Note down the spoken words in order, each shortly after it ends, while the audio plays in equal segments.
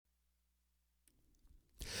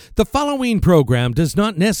The following program does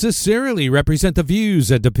not necessarily represent the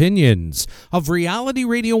views and opinions of Reality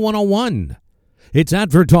Radio 101, its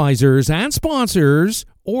advertisers and sponsors,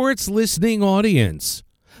 or its listening audience.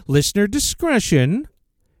 Listener discretion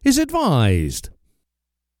is advised.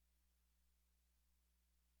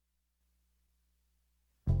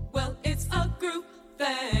 Well, it's a groove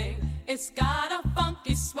thing. It's got a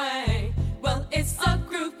funky swing. Well, it's a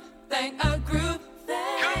groove thing, a groove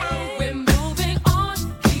thing. Come on. We're moving on,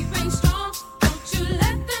 keeping strong. Don't you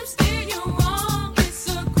let them steer you wrong.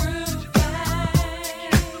 It's a groove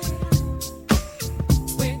thing.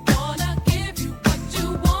 We're gonna give you what you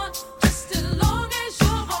want, just as long as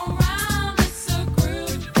you're around. It's a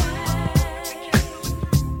groove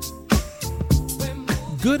thing.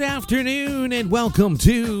 Good afternoon and welcome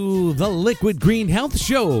to the Liquid Green Health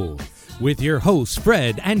Show with your hosts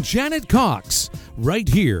Fred and Janet Cox right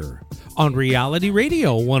here on Reality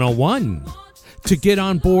Radio 101. To get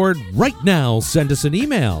on board right now, send us an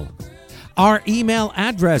email. Our email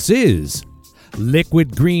address is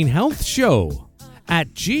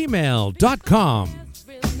liquidgreenhealthshow@gmail.com.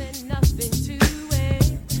 There's really nothing to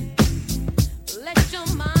it. Let your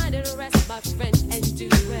mind at rest, my friend, and do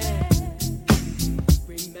it.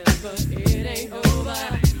 Remember, it ain't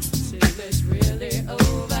over till it's really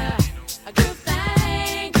over. A good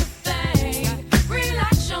thing,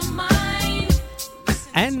 relax your mind.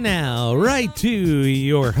 And now, right to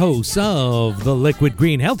your hosts of the Liquid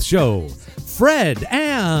Green Health Show, Fred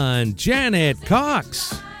and Janet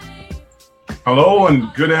Cox. Hello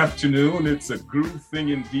and good afternoon. It's a groove thing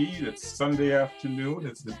indeed. It's Sunday afternoon.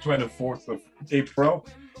 It's the 24th of April.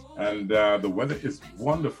 And the weather is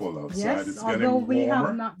wonderful outside. Yes, it's although getting we warmer.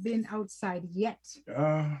 have not been outside yet.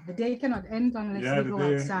 Uh, The day cannot end unless we go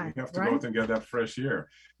outside, we have to right? go out and get that fresh air.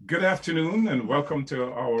 Good afternoon and welcome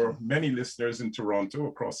to our many listeners in Toronto,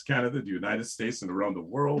 across Canada, the United States, and around the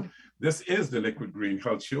world. This is the Liquid Green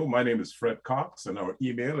Health Show. My name is Fred Cox and our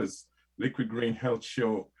email is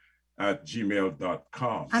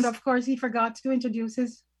liquidgreenhealthshow@gmail.com. And of course, he forgot to introduce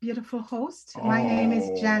his beautiful host. My name is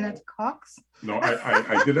Janet Cox. No,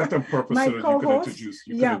 I did that on purpose My so that you could co-host? introduce,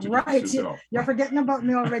 Yeah, right. yourself. You're forgetting about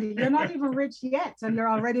me already. You're not even rich yet, and you're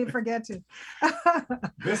already forgetting.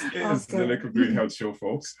 This is the Okay. Liquid Green Health Show,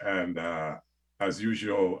 folks. And as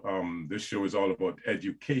usual, this show is all about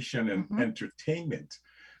education and entertainment.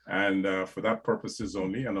 And for that purposes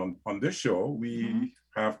only. And on this show, we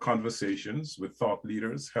have conversations with thought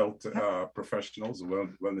leaders, health professionals,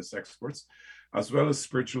 wellness experts, as well as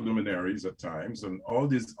spiritual luminaries at times. And all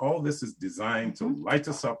this is designed to light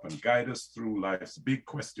us up and guide us through life's big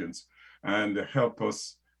questions and help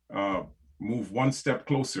us move one step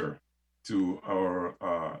closer to our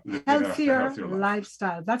living a Healthier healthier life.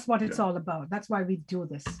 lifestyle. That's what it's all about. That's why we do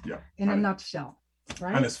this in a nutshell,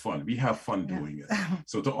 right? And it's fun. We have fun doing it.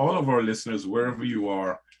 So to all of our listeners, wherever you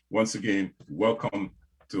are, once again, welcome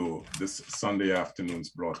to this Sunday afternoon's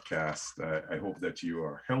broadcast. I hope that you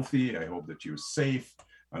are healthy. I hope that you're safe.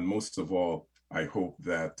 And most of all, I hope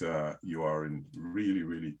that you are in really,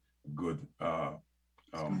 really good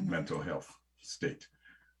mental health state.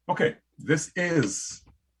 Okay, this is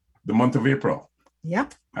the month of April.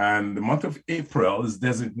 Yep. And the month of April is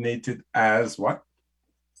designated as what?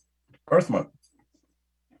 Earth Month.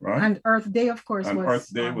 Right? And Earth Day, of course, And was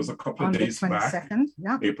Earth Day was a couple of on days the 22nd. back,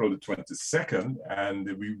 Yeah. April the 22nd,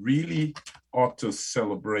 and we really ought to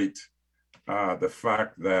celebrate the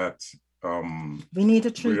fact that We need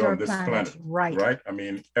to treat we're our on this planet right. right? I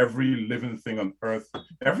mean, every living thing on Earth,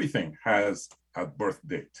 everything has a birth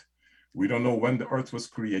date. We don't know when the Earth was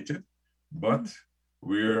created, but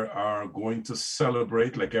we are going to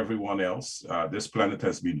celebrate like everyone else. This planet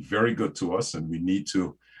has been very good to us, and we need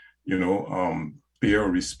to, pay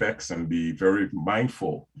our respects and be very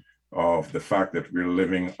mindful of the fact that we're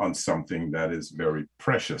living on something that is very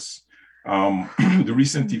precious. The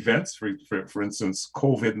recent events, for instance,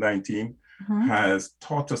 COVID-19 has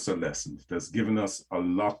taught us a lesson. It has given us a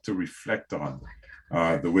lot to reflect on.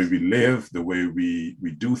 The way we live, the way we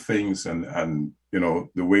do things, and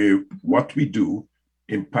the way what we do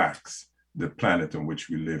impacts the planet on which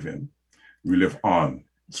we live on.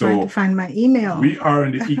 Trying to find my email. We are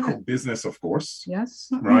in the eco business, of course. Yes.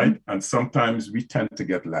 Right. And sometimes we tend to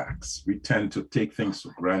get lax. We tend to take things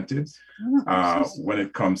for granted when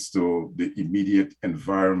it comes to the immediate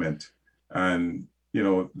environment. And,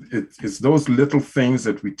 it's those little things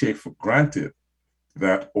that we take for granted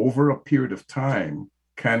that over a period of time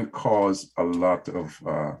can cause a lot of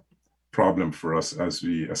problem for us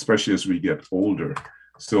especially as we get older.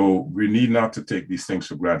 So we need not to take these things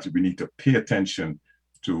for granted. We need to pay attention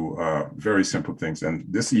to very simple things. And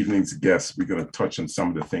this evening's guest, we're going to touch on some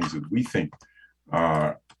of the things that we think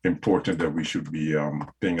are important that we should be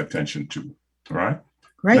paying attention to. All right.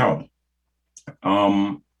 Great. Now,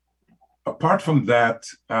 apart from that,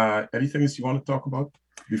 anything else you want to talk about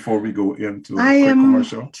before we go into I a quick am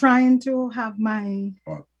commercial? trying to have my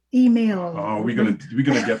What? email. We're gonna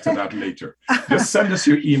get to that later. Just send us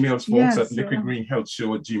your emails, folks, Yes, at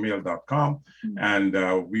liquidgreenhealthshow@gmail.com, and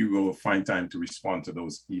we will find time to respond to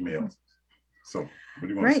those emails. So, what do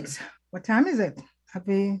you want to Great. say? What time is it?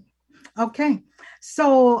 Okay.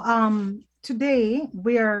 So today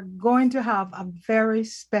we are going to have a very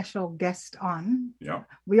special guest on. Yeah.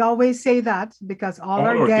 We always say that because all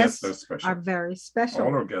our guests are special. are very special.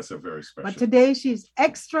 All our guests are very special. But today she's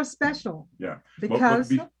extra special. Yeah.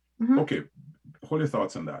 Because Okay, hold your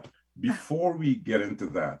thoughts on that. Before we get into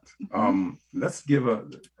that, let's give a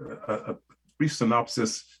brief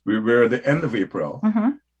synopsis. We're at the end of April.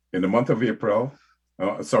 In the month of April,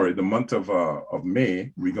 the month of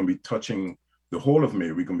May, we're going to be touching the whole of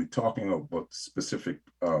May. We're going to be talking about specific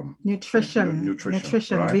nutrition.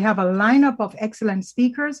 Right? We have a lineup of excellent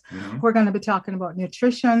speakers. We're going to be talking about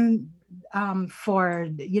nutrition for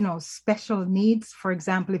special needs. For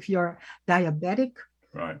example, if you're diabetic,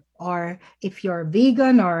 right, or if you're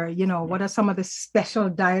vegan, or what are some of the special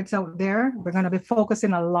diets out there. We're going to be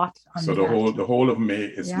focusing a lot on so that. the whole of May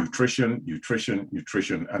is nutrition,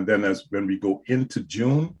 and then when we go into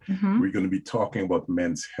June, we're going to be talking about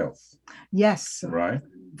men's health. Yes, right.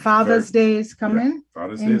 Father's Day is coming.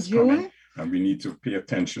 Father's Day is June. coming, and we need to pay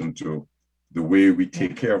attention to the way we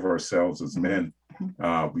take care of ourselves as men.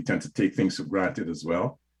 We tend to take things for granted as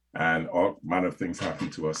well, and all manner of things happen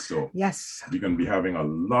to us. So yes, we're going to be having a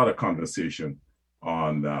lot of conversation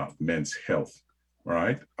on men's health. All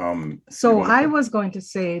right. So I was going to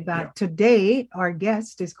say that today our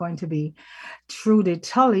guest is going to be Trudy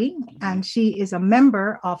Tully, and she is a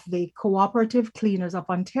member of the Cooperative Cleaners of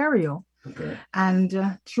Ontario. Okay.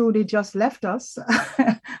 And Trudy just left us,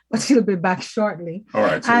 but she'll be back shortly. All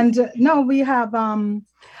right. So and no, we have, and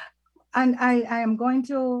I am going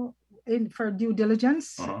to, for due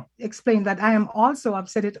diligence, explain that I am also,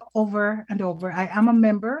 I've said it over and over, I am a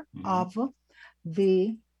member of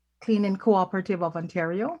the Cleaning Cooperative of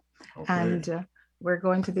Ontario. Okay. And we're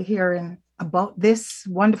going to be hearing about this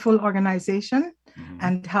wonderful organization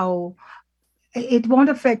and how it won't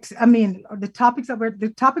affect, the topic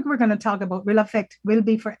we're going to talk about will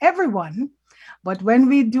be for everyone. But when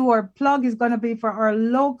we do our plug, is going to be for our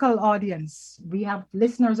local audience. We have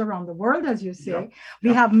listeners around the world, as you say.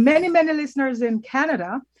 We have many, many listeners in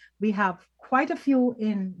Canada. We have quite a few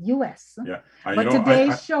in US. But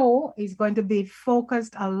today's show is going to be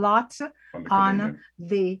focused a lot on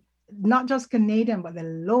the not just Canadian, but the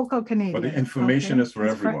local Canadian. But the information is for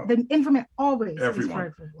everyone. The information always everyone.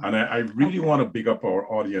 Is for everyone. And I really want to big up our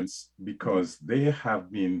audience because they have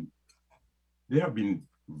been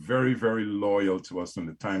very, very loyal to us in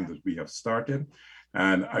the time that we have started.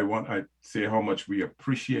 And I say how much we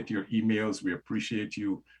appreciate your emails. We appreciate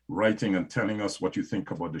you writing and telling us what you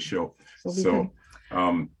think about the show. So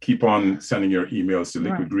keep on sending your emails to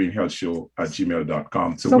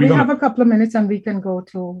liquidgreenhealthshow@gmail.com. So we have a couple of minutes and we can go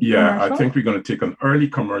to commercial? I think we're going to take an early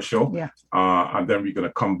commercial. And then we're going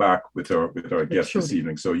to come back with our guest this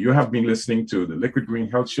evening. So you have been listening to the Liquid Green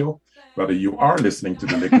Health Show. Rather, you are listening to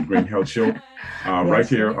the Liquid Green Health Show right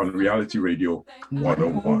here on Reality Radio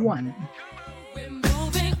 101. We're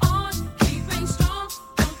moving on, keeping strong.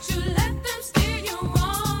 Don't you let them steer you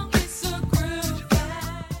wrong. It's a groove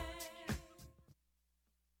thing.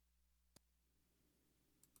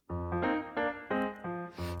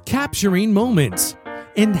 Capturing moments,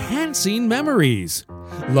 enhancing memories,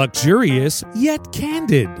 luxurious yet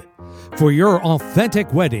candid. For your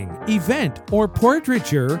authentic wedding, event, or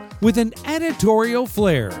portraiture with an editorial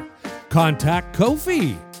flair, contact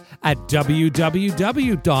Kofi at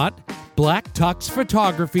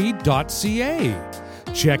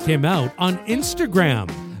www.blacktuxphotography.ca. Check him out on Instagram,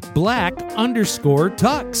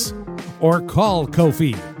 black_tux, or call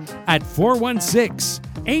Kofi at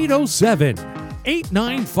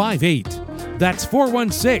 416-807-8958. That's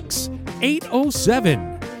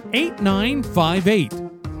 416-807-8958.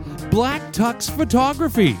 Black Tux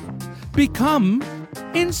Photography. Become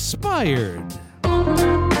inspired.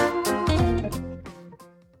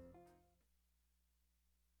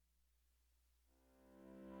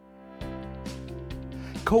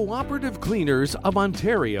 Cooperative Cleaners of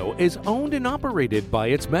Ontario is owned and operated by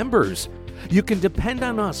its members. You can depend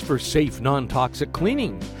on us for safe, non-toxic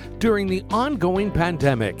cleaning during the ongoing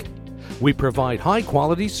pandemic. We provide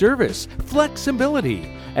high-quality service,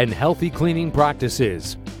 flexibility, and healthy cleaning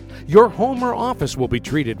practices. Your home or office will be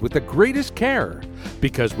treated with the greatest care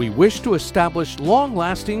because we wish to establish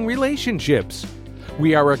long-lasting relationships.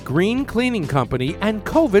 We are a green cleaning company and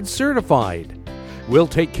COVID certified. We'll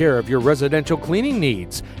take care of your residential cleaning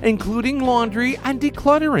needs, including laundry and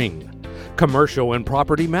decluttering. Commercial and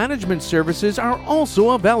property management services are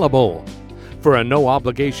also available. For a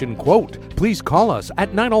no-obligation quote, please call us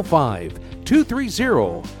at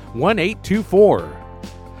 905-230-1824.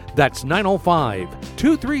 That's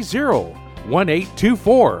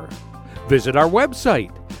 905-230-1824. Visit our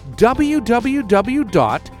website,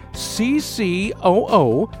 www.ccoo.coop.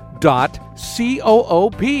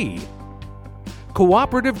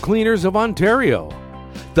 Cooperative Cleaners of Ontario,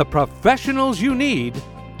 the professionals you need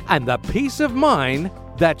and the peace of mind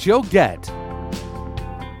that you'll get.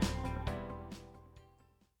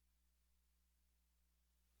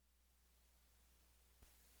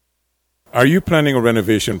 Are you planning a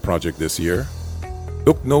renovation project this year?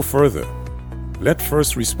 Look no further. Let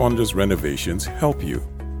First Responders Renovations help you.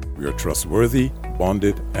 We are trustworthy,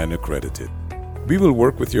 bonded, and accredited. We will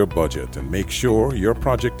work with your budget and make sure your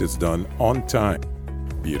project is done on time,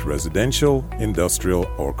 be it residential, industrial,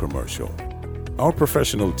 or commercial. Our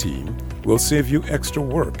professional team will save you extra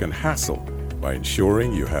work and hassle by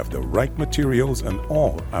ensuring you have the right materials and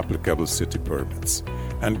all applicable city permits,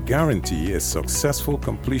 and guarantee a successful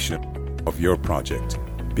completion of your project,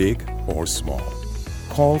 big or small.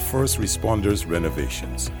 Call First Responders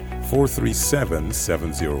Renovations,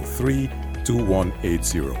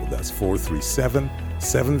 437-703-2180. That's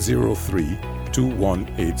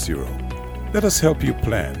 437-703-2180. Let us help you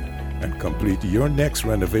plan and complete your next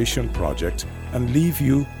renovation project and leave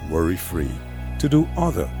you worry-free to do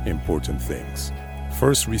other important things.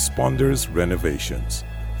 First Responders Renovations,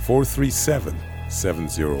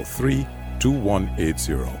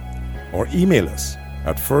 437-703-2180. Or email us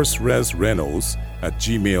at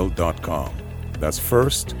firstresrenos@gmail.com. That's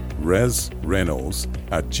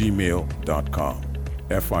firstresrenos@gmail.com.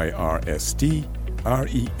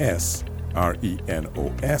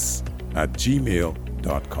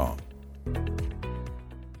 firstresrenos@gmail.com.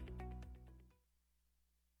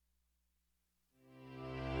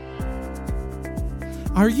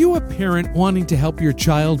 Are you a parent wanting to help your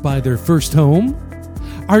child buy their first home?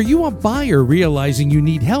 Are you a buyer realizing you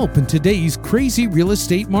need help in today's crazy real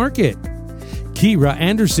estate market? Kira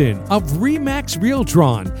Anderson of Remax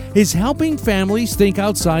Realtron is helping families think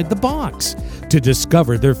outside the box to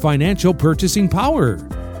discover their financial purchasing power.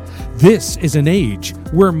 This is an age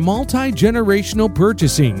where multi-generational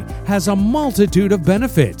purchasing has a multitude of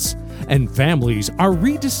benefits, and families are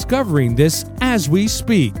rediscovering this as we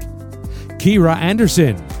speak. Kira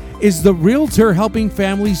Anderson is the realtor helping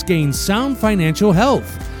families gain sound financial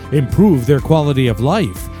health, improve their quality of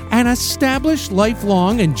life, and establish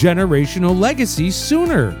lifelong and generational legacies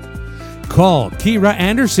sooner. Call Kira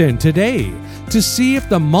Anderson today to see if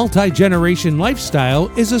the multi-generation lifestyle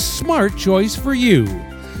is a smart choice for you.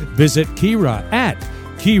 Visit Kira at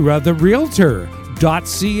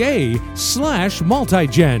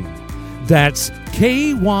kiratherealtor.ca/multigen. That's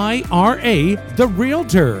KYRA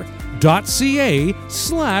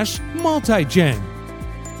therealtor.ca/multigen.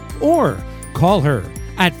 Or call her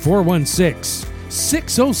at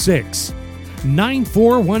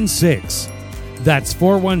 416-606-9416. That's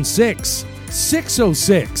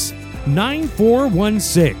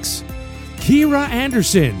 416-606-9416. Kira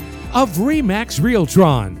Anderson of Remax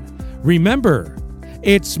Realtron. Remember,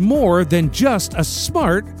 it's more than just a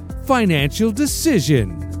smart financial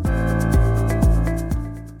decision.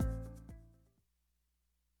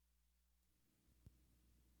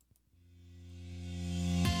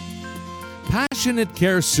 Passionate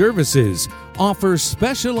Care Services offers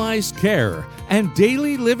specialized care and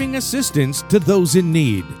daily living assistance to those in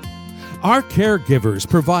need. Our caregivers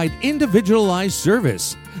provide individualized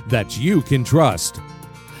service that you can trust.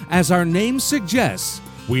 As our name suggests,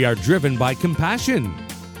 we are driven by compassion.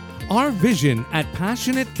 Our vision at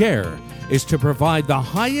Passionate Care is to provide the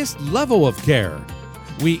highest level of care.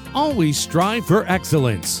 We always strive for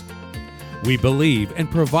excellence. We believe in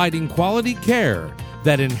providing quality care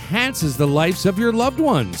that enhances the lives of your loved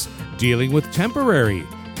ones dealing with temporary,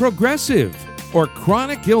 progressive, or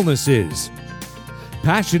chronic illnesses.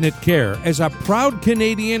 Passionate Care is a proud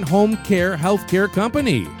Canadian home care healthcare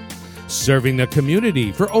company, serving the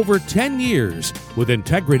community for over 10 years with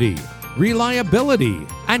integrity, reliability,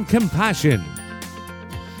 and compassion.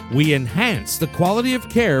 We enhance the quality of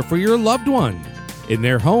care for your loved one in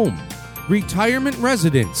their home, retirement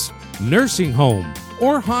residence, nursing home,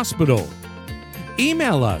 or hospital.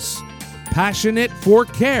 Email us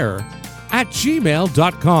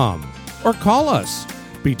passionateforcare@gmail.com or call us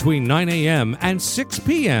between 9 a.m. and 6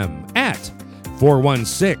 p.m. at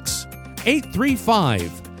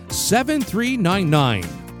 416-835-7399.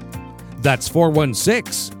 That's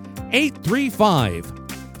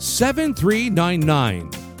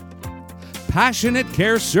 416-835-7399. Passionate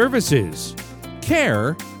Care Services.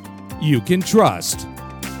 Care you can trust.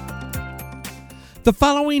 The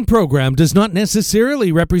following program does not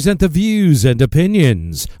necessarily represent the views and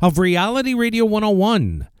opinions of Reality Radio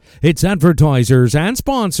 101, its advertisers and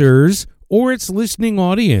sponsors, or its listening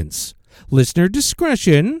audience. Listener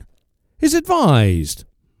discretion is advised.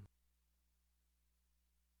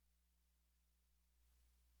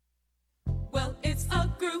 Well, it's a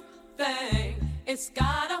group thing. It's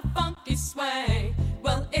got a funky swing.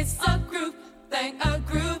 Well, it's a group thing, a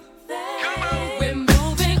group thing. We're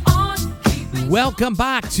moving on. Welcome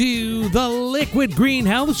back to the Liquid Green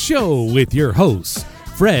Health Show with your hosts,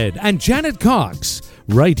 Fred and Janet Cox,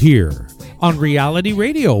 right here on Reality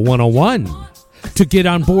Radio 101. To get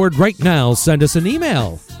on board right now, send us an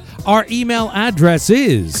email. Our email address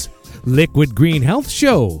is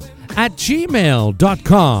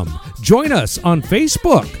liquidgreenhealthshow@gmail.com. Join us on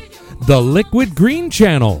Facebook, The Liquid Green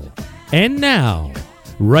Channel. And now,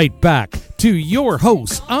 right back to your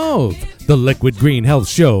hosts of The Liquid Green Health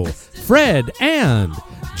Show, Fred and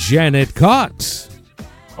Janet Cox.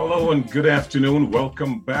 Hello and good afternoon.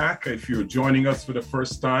 Welcome back. If you're joining us for the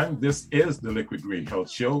first time, this is the Liquid Green Health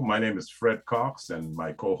Show. My name is Fred Cox and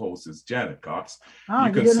my co-host is Janet Cox. Oh,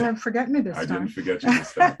 you didn't forget me this time. I didn't forget you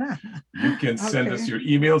this time. You can send us your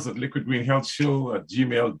emails at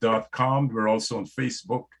liquidgreenhealthshow@gmail.com. We're also on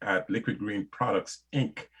Facebook at Liquid Green Products,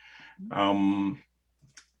 Inc.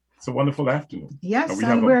 It's a wonderful afternoon. Yes,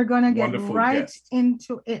 and we're going to get right guest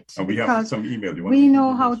into it. And we have some email. We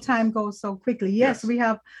know how time goes so quickly. Yes, we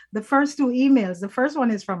have the first two emails. The first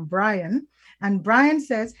one is from Brian. And Brian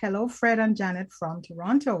says, hello, Fred and Janet from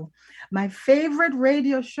Toronto. My favorite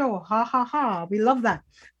radio show. Ha, ha, ha. We love that.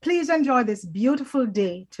 Please enjoy this beautiful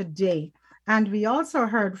day today. And we also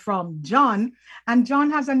heard from John. And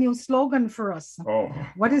John has a new slogan for us. Oh.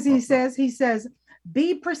 What is he says? He says,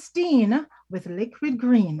 be pristine with Liquid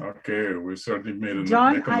Green. Okay, we certainly made a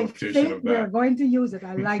John, I think we're going to use it.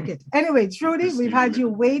 I like it. Anyway, Trudy, we've had you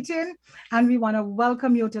waiting, and we want to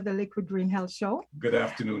welcome you to the Liquid Green Health Show. Good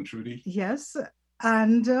afternoon, Trudy. Yes,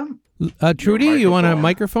 and Trudy, you want a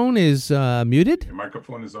microphone is muted? Your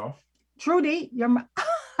microphone is off. Trudy,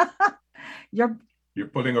 You're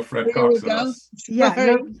pulling a Fred Cox on us.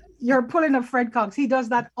 Yeah, you're pulling a Fred Cox. He does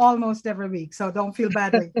that almost every week, so don't feel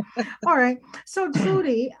badly. All right. So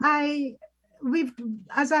Trudy,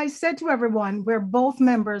 as I said to everyone, we're both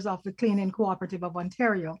members of the Cleaning Cooperative of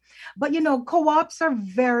Ontario. But co-ops are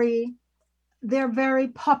very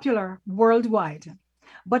popular worldwide.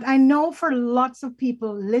 But I know for lots of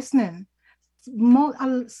people listening,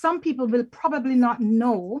 some people will probably not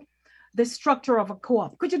know the structure of a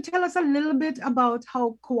co-op. Could you tell us a little bit about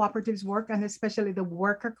how cooperatives work, and especially the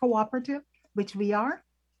worker cooperative, which we are?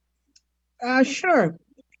 Sure.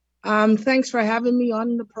 Thanks for having me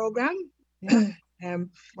on the program. Yeah.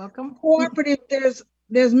 Welcome. Cooperative,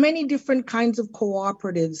 there's many different kinds of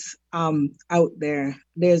cooperatives out there.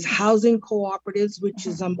 There's housing cooperatives, which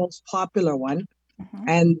is the most popular one.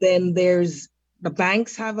 And then there's the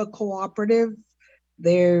banks have a cooperative.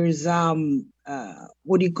 There's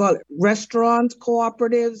restaurant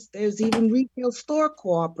cooperatives. There's even retail store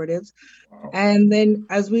cooperatives. And then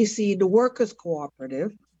as we see the workers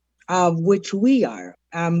cooperative, of which we are.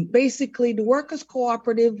 Basically the workers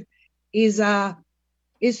cooperative is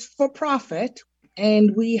for profit,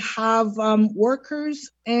 and we have workers,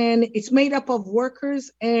 and it's made up of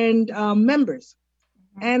workers and members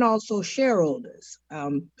and also shareholders.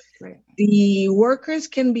 The workers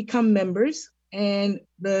can become members, and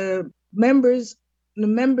the members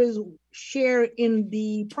share in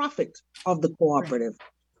the profit of the cooperative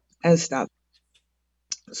and stuff.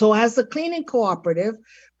 So as the cleaning cooperative,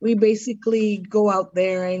 we basically go out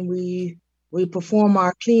there and we perform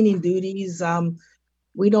our cleaning duties.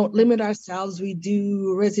 We don't limit ourselves. We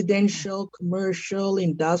do residential, commercial,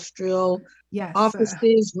 industrial,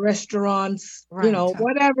 offices, restaurants,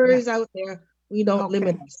 whatever is out there. We don't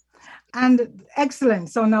limit us. And excellent.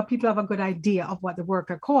 So now people have a good idea of what the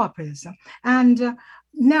worker co-op is. And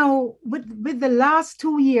now with the last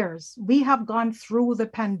 2 years, we have gone through the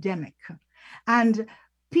pandemic, and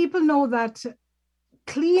people know that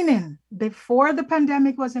cleaning before the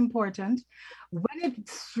pandemic was important.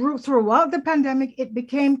 Throughout the pandemic, it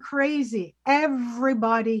became crazy.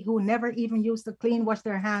 Everybody who never even used to wash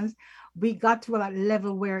their hands, we got to a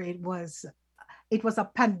level where it was it was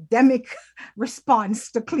a pandemic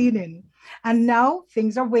response to cleaning. And now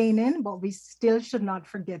things are waning, but we still should not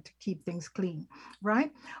forget to keep things clean,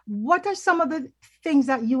 right? What are some of the things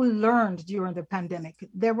that you learned during the pandemic?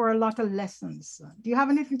 There were a lot of lessons. Do you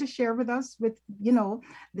have anything to share with us with,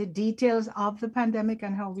 the details of the pandemic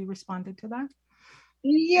and how we responded to that?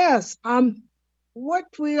 Yes. What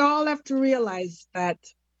we all have to realize that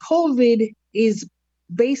COVID is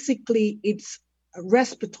basically, it's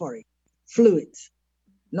respiratory fluids.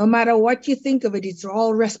 No matter what you think of it, it's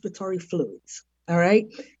all respiratory fluids. All right.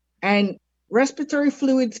 And respiratory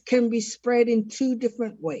fluids can be spread in two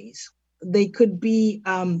different ways. They could be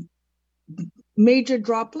major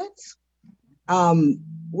droplets,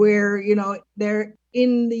 where, they're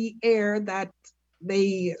in the air that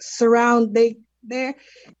they surround, they're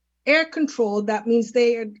air controlled. That means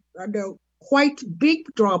they're quite big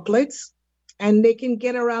droplets and they can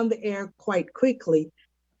get around the air quite quickly.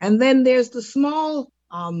 And then there's the small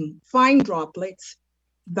fine droplets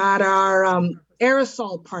that are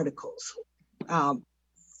aerosol particles,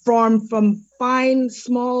 formed from fine,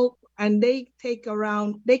 small, and they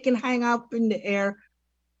can hang up in the air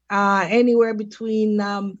anywhere between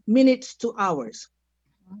minutes to hours.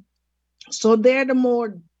 So they're the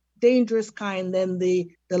more dangerous kind than the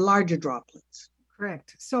larger droplets.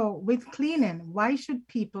 Correct. So with cleaning, why should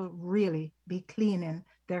people really be cleaning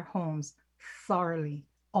their homes thoroughly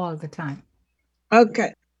all the time?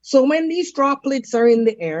 Okay. So when these droplets are in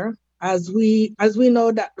the air, as we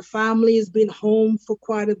know that the family has been home for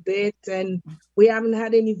quite a bit and we haven't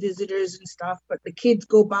had any visitors and stuff, but the kids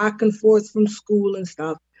go back and forth from school and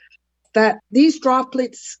stuff, that these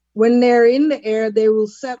droplets, when they're in the air, they will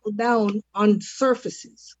settle down on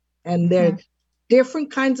surfaces. And they're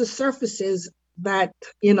different kinds of surfaces that,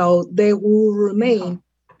 they will remain.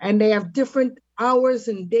 And they have different hours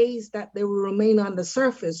and days that they will remain on the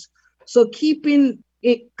surface. So keeping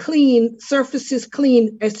it clean, surfaces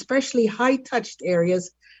clean, especially high-touched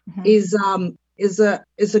areas, is a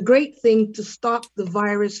great thing to stop the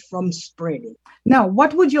virus from spreading. Now,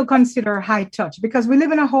 what would you consider high touch? Because we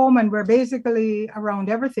live in a home and we're basically around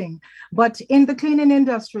everything. But in the cleaning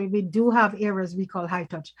industry, we do have areas we call high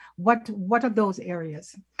touch. What are those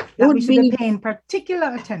areas that we should be paying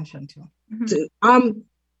particular attention to?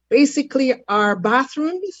 Basically, our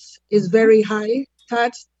bathrooms is very high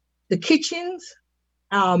touch. The kitchens,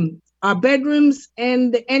 our bedrooms,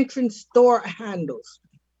 and the entrance door handles.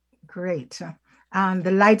 Great. And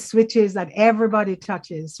the light switches that everybody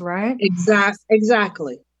touches, right?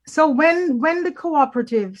 Exactly. So when the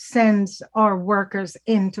cooperative sends our workers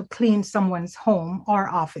in to clean someone's home or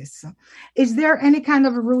office, is there any kind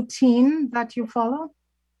of a routine that you follow?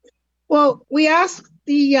 Well, we ask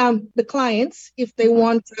the clients if they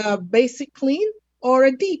want a basic clean or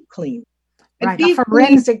a deep clean. A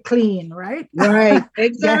forensic clean, right? Right,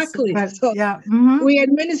 exactly. Yes, so we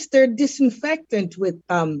administer disinfectant with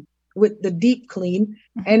the deep clean,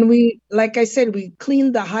 and we, like I said, we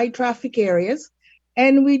clean the high traffic areas,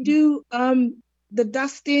 and we do the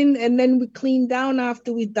dusting, and then we clean down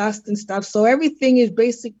after we dust and stuff. So everything is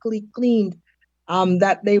basically cleaned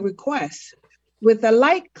that they request. With a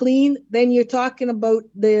light clean, then you're talking about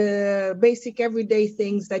the basic everyday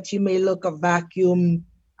things that you may look at: vacuum,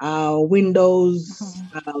 windows,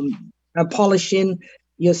 polishing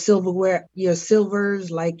your silverware, your silvers,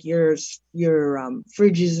 like your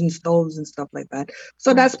fridges and stoves and stuff like that.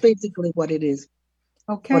 So that's basically what it is.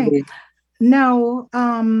 Okay. Now,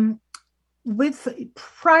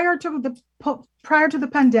 prior to the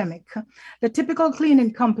pandemic, the typical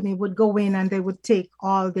cleaning company would go in and they would take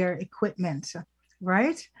all their equipment,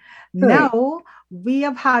 right? Now we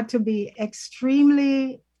have had to be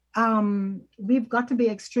extremely we've got to be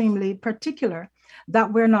extremely particular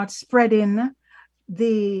that we're not spreading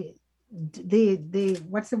the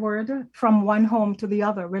what's the word, from one home to the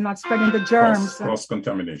other. We're not spreading the germs.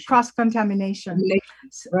 Cross-contamination.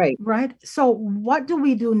 Right. So what do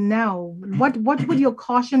we do now? What would you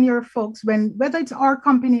caution your folks whether it's our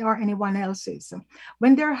company or anyone else's,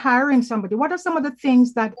 when they're hiring somebody? What are some of the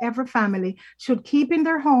things that every family should keep in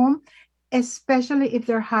their home, especially if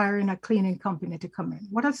they're hiring a cleaning company to come in?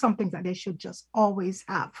 What are some things that they should just always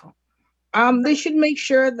have? They should make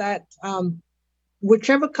sure that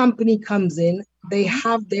whichever company comes in, they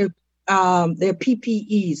have their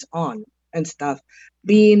PPEs on and stuff,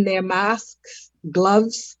 being their masks,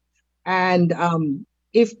 gloves, and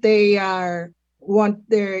if they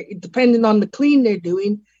depending on the clean they're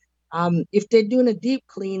doing, if they're doing a deep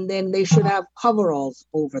clean, then they should have coveralls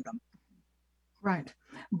over them. Right.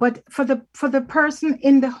 But for the person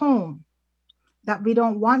in the home, that we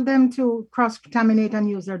don't want them to cross-contaminate and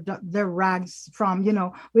use their rags from,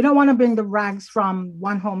 we don't want to bring the rags from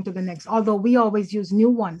one home to the next, although we always use new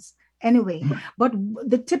ones anyway. But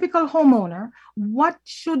the typical homeowner, what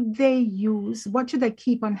should they use? What should they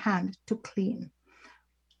keep on hand to clean?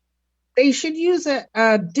 They should use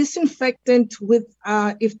a disinfectant with,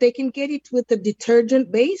 if they can get it with a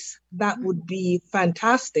detergent base, that would be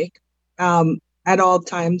fantastic at all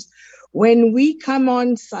times. When we come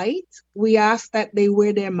on site, we ask that they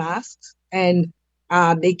wear their masks and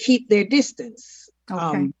they keep their distance,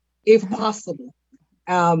 if possible.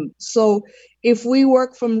 So if we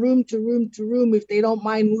work from room to room to room, if they don't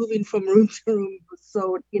mind moving from room to room,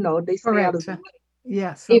 so, they stay out of the way.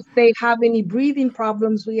 Yes. If they have any breathing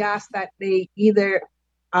problems, we ask that they either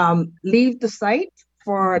leave the site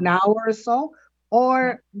for an hour or so,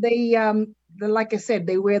 or they, like I said,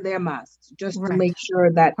 they wear their masks just to make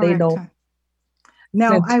sure that they don't.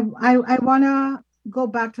 Now, I want to go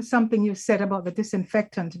back to something you said about the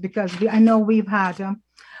disinfectant, because I know we've had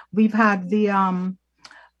the,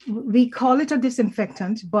 we call it a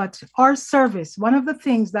disinfectant, but our service, one of the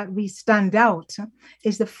things that we stand out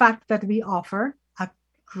is the fact that we offer a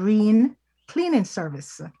green cleaning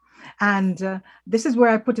service. And this is where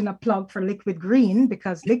I put in a plug for Liquid Green,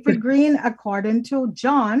 because Liquid Green, according to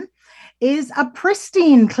John, is a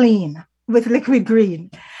pristine clean with Liquid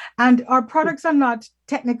Green. And our products are not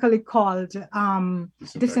technically called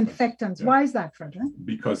disinfectants. Yeah. Why is that, Frederick?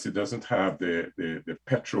 Because it doesn't have the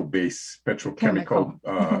petrochemical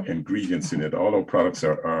ingredients in it. All our products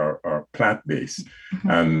are plant-based.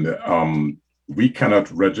 And we cannot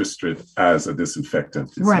register it as a disinfectant.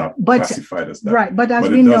 It's not classified as that. Right, but as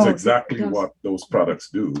we know, it does exactly what those products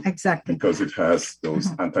do. Exactly. Because it has those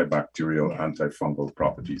antibacterial, antifungal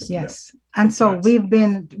properties. Yes. And so we've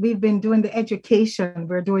been doing the education.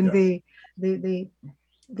 We're doing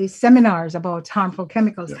the seminars about harmful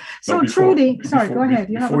chemicals. So Trudy, go ahead.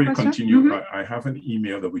 Before you continue, I have an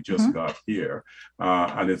email that we just got here,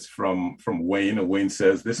 and it's from Wayne. And Wayne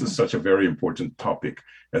says, this is such a very important topic,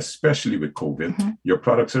 especially with COVID. Your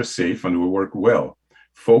products are safe and will work well.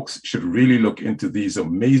 Folks should really look into these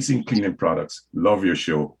amazing cleaning products. Love your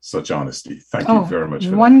show. Such honesty. Thank you very much.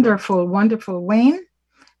 Wonderful, wonderful. Wayne,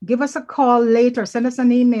 give us a call later. Send us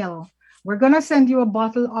an email. We're going to send you a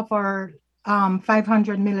bottle of our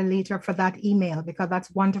 500 milliliter for that email, because that's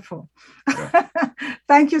wonderful. Yeah.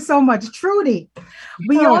 Thank you so much, Trudy.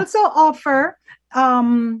 We also offer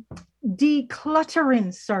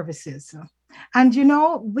decluttering services. And,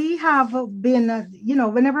 we have been,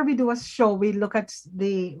 whenever we do a show, we look at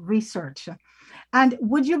the research. And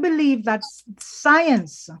would you believe that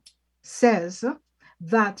science says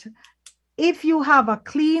that if you have a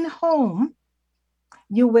clean home,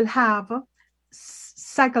 you will have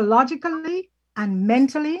psychologically and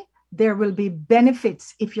mentally, there will be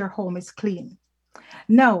benefits if your home is clean.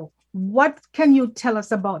 Now, what can you tell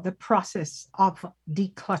us about the process of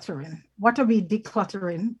decluttering? What are we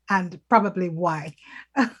decluttering, and probably why?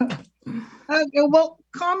 Well,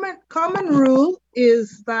 common rule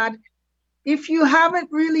is that if you haven't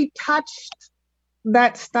really touched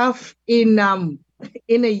that stuff in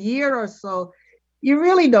a year or so, you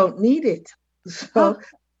really don't need it. So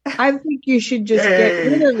I think you should just get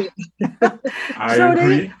rid of it. I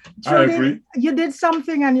agree. You did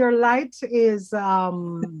something and your light is, we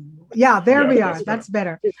are. That's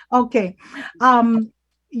better. Okay.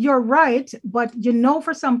 You're right. But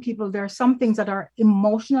for some people, there are some things that are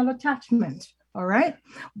emotional attachment. All right.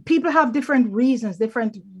 People have different reasons,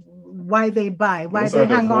 why they buy, why they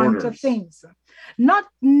hang on to things. Not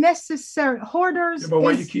necessarily hoarders. Yeah, but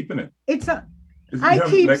why are you keeping it? I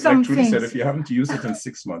keep some Trudy things. Said, if you haven't used it in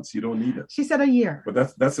 6 months, you don't need it. She said a year.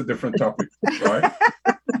 But that's a different topic, right?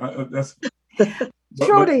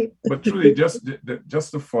 Trudy. But Trudy,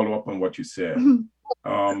 just to follow up on what you said,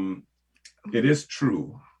 it is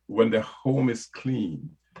true. When the home is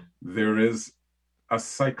clean, there is a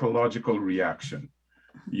psychological reaction.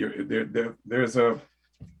 There's a,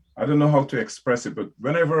 I don't know how to express it, but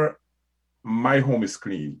whenever my home is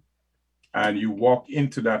clean, and you walk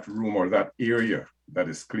into that room or that area that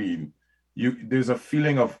is clean, there's a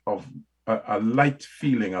feeling of a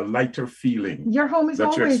lighter feeling. Your home is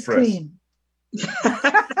always clean.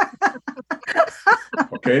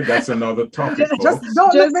 Okay, that's another topic. Just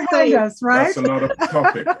don't look behind us, right? That's another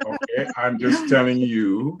topic. Okay, I'm just telling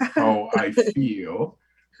you how I feel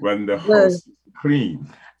when the house is clean.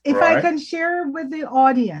 If I can share with the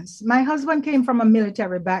audience, my husband came from a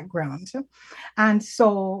military background. And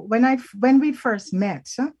so when we first met,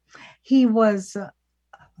 he was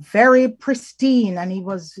very pristine, and he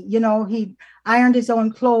was, he ironed his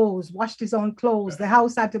own clothes, washed his own clothes. The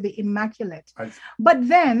house had to be immaculate. But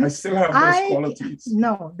then I still have those qualities.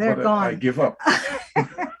 No, they're gone. I give up.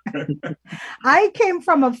 I came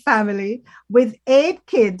from a family with 8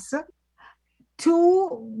 kids,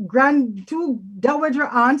 two dowager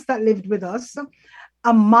aunts that lived with us,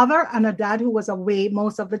 a mother and a dad who was away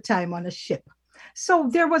most of the time on a ship. So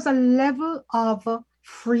there was a level of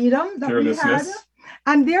freedom that we had,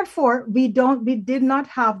 and therefore we did not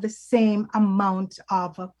have the same amount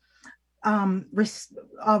of what's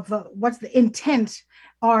the intent,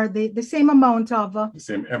 or the same amount of the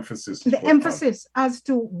same emphasis, the emphasis as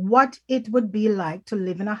to what it would be like to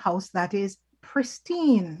live in a house that is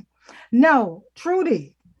pristine. Now,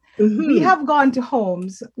 Trudy, we have gone to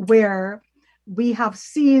homes where we have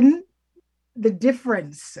seen the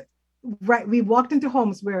difference, right? We walked into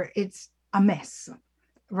homes where it's a mess,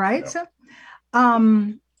 right? Yeah.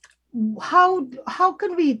 How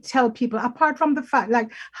can we tell people, apart from the fact,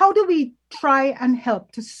 like, how do we try and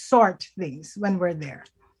help to sort things when we're there?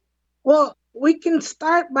 Well, we can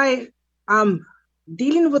start by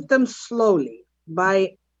dealing with them slowly,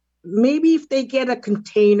 by maybe if they get a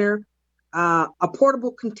container, a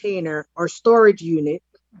portable container or storage unit,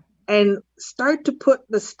 and start to put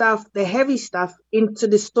the heavy stuff into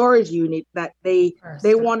the storage unit that they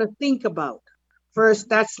want to think about first.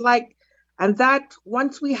 That's like, and that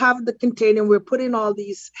once we have the container, we're putting all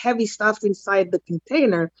these heavy stuff inside the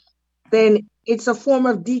container, then it's a form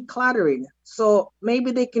of decluttering. So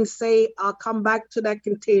maybe they can say, I'll come back to that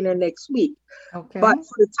container next week. Okay. But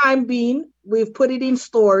for the time being, we've put it in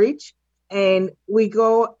storage, and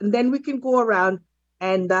then we can go around,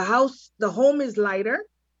 and the home is lighter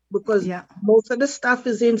because most of the stuff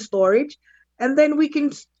is in storage. And then we can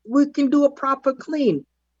do a proper clean.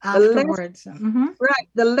 Afterwards. Right.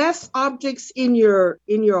 The less objects in your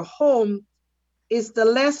home is the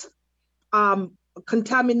less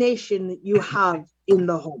contamination you have in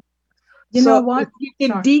the home. You know what? You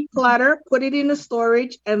can declutter, put it in a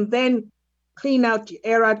storage, and then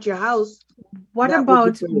air out your house. What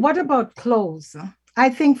about clothes? I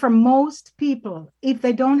think for most people, if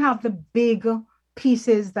they don't have the big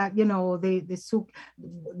pieces that,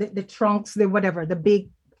 the trunks, the big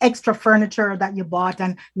extra furniture that you bought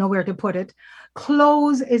and nowhere to put it,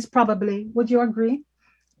 clothes is probably, would you agree?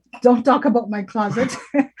 Don't talk about my closet.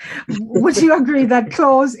 Would you agree that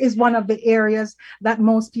clothes is one of the areas that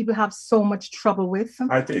most people have so much trouble with?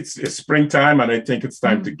 I think it's springtime, and I think it's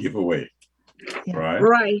time to give away. Yeah.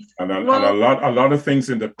 Right. And a lot of things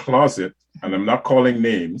in the closet, and I'm not calling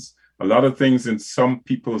names, a lot of things in some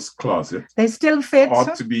people's closet, they still fit,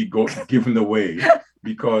 ought to be given away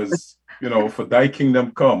because, for thy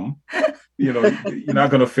kingdom come, you're not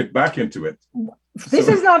going to fit back into it. This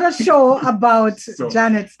is not a show about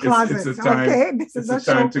Janet's closet. It's a time, okay? This is a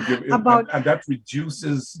show to give about and that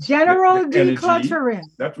reduces general the decluttering.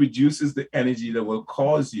 Energy, that reduces the energy that will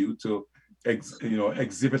cause you to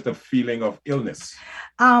exhibit a feeling of illness.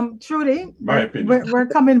 Trudy, my opinion. We're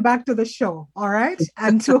coming back to the show, all right?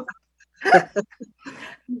 And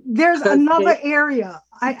there's another area.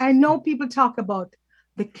 I know people talk about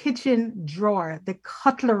the kitchen drawer, the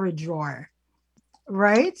cutlery drawer,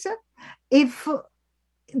 right? If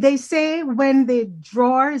they say when the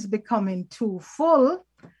drawer is becoming too full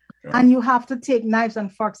and you have to take knives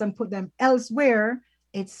and forks and put them elsewhere,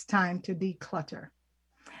 it's time to declutter.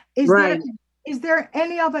 Is there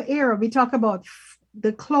any other area? We talk about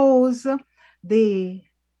the clothes, the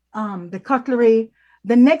cutlery.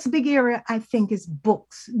 The next big area, I think, is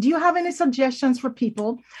books. Do you have any suggestions for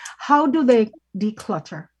people? How do they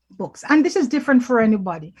declutter books? And this is different for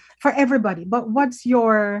everybody. But what's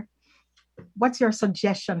your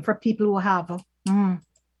suggestion for people who have?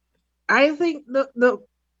 I think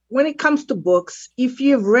when it comes to books, if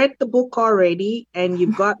you've read the book already and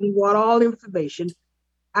you've gotten all information,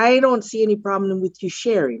 I don't see any problem with you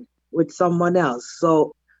sharing with someone else.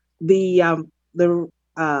 So the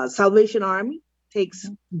Salvation Army takes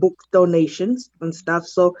book donations and stuff.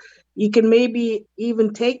 So you can maybe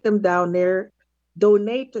even take them down there,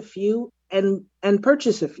 donate a few, and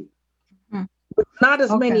purchase a few. But not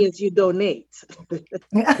as many as you donate. We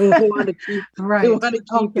want to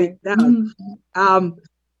keep it down.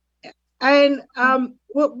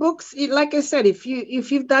 Well, books, like I said, if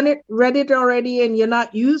you've done it, read it already, and you're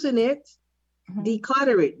not using it,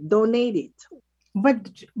 declutter it, donate it. But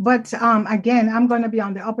again, I'm going to be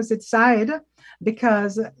on the opposite side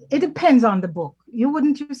because it depends on the book.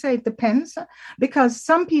 Wouldn't you say it depends? Because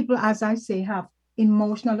some people, as I say, have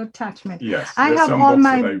emotional attachment. Yes, I have all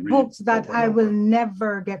my books that I will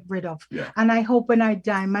never get rid of. Yeah. And I hope when I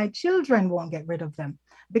die, my children won't get rid of them.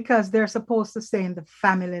 because they're supposed to stay in the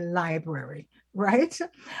family library, right?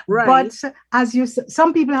 Right. But as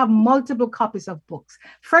some people have multiple copies of books.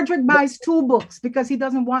 Frederick buys 2 books because he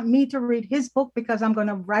doesn't want me to read his book because I'm going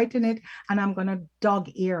to write in it and I'm going to dog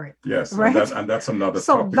ear it. Yes, right. And that's another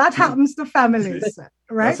so topic. That too. happens to families,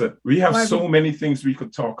 right? That's it. We have so many things we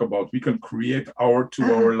could talk about. We can create our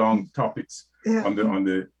 2-hour-long topics on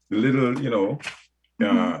the little,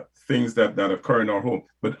 things that occur in our home.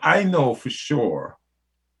 But I know for sure,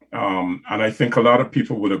 and I think a lot of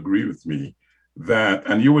people would agree with me that,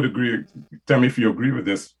 and you would agree, tell me if you agree with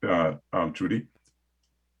this, Trudy,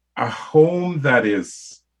 a home that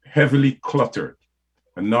is heavily cluttered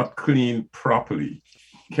and not cleaned properly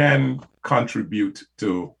can contribute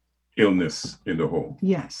to illness in the home.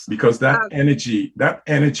 Yes. Because that energy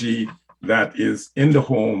that is in the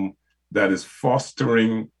home that is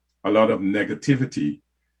fostering a lot of negativity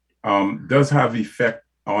does have effect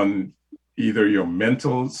on either your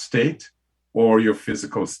mental state or your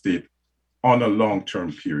physical state on a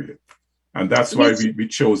long-term period. And that's why we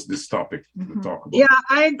chose this topic to talk about. Yeah,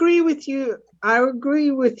 I agree with you.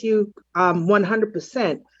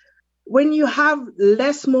 100%. When you have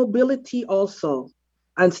less mobility also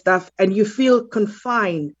and stuff, and you feel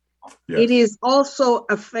confined, it is also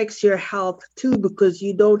affects your health too, because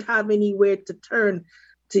you don't have anywhere to turn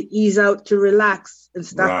to ease out, to relax and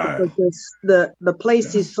stuff, because the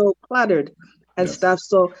place is so cluttered and stuff.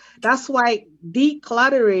 So that's why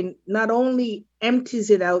decluttering not only empties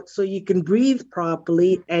it out so you can breathe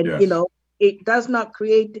properly, and it does not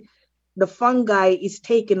create, the fungi is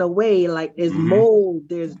taken away, like there's mold,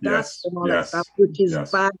 there's dust and all that stuff, which is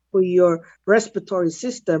bad for your respiratory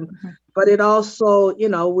system. But it also,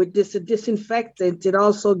 with this disinfectant, it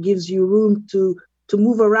also gives you room to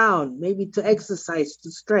move around, maybe to exercise, to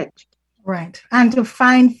stretch. Right. And to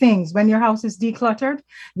find things when your house is decluttered.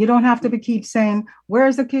 You don't have to keep saying,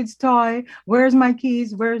 where's the kid's toy? Where's my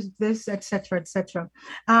keys? Where's this, etc., etc.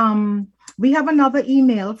 We have another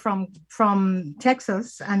email from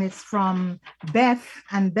Texas, and it's from Beth.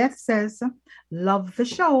 And Beth says, love the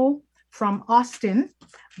show, from Austin.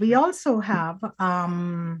 We also have,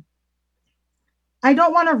 I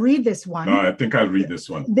don't want to read this one. No, I think I'll read this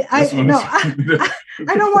one. I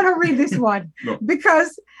don't want to read this one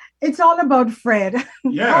because it's all about Fred.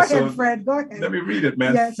 Yeah, go ahead, Fred. Go ahead. Let me read it,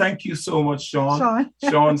 man. Yes. Thank you so much, Sean.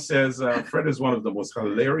 Sean says, Fred is one of the most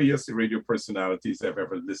hilarious radio personalities I've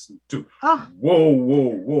ever listened to. Oh.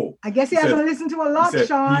 Whoa. I guess he hasn't listened to a lot,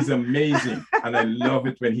 Sean. He's amazing. And I love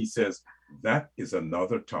it when he says, that is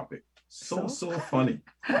another topic. So funny.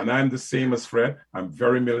 And I'm the same as Fred. I'm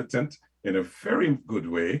very militant in a very good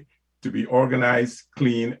way, to be organized,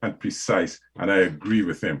 clean, and precise. And I agree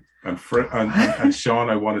with him. And Fred, and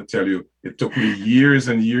Sean, I want to tell you, it took me years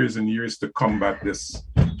and years and years to combat this.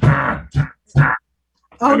 Okay.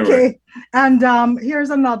 Anyway. And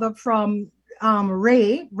here's another from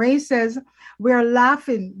Ray. Ray says, we're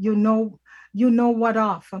laughing, you know what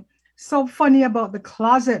off. So funny about the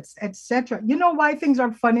closets, etc. You know why things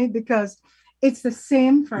are funny? Because it's the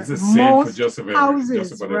same for most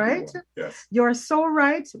houses, right? Everyone. Yes. You're so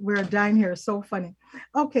right. We're dying here. So funny.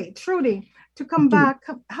 Okay, Trudy, to come back,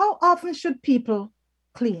 how often should people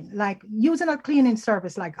clean? Like using a cleaning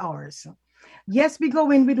service like ours. Yes, we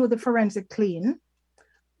go in, we do the forensic clean.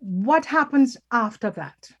 What happens after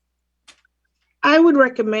that? I would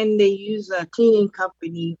recommend they use a cleaning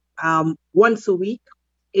company once a week,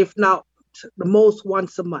 if not the most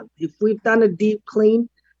once a month. If we've done a deep clean,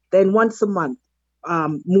 then once a month,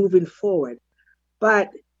 moving forward.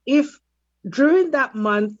 But if during that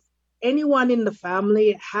month, anyone in the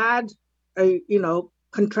family had,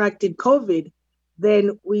 contracted COVID,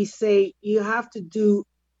 then we say you have to do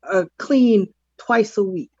a clean twice a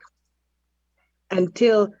week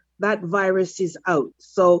until that virus is out.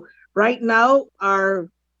 So right now, our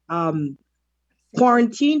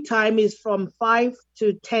quarantine time is from 5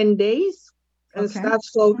 to 10 days and stuff.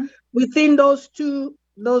 So within those two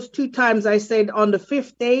times, I said on the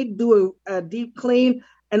 5th day, do a deep clean,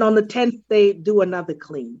 and on the 10th day, do another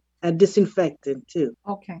clean, a disinfectant too.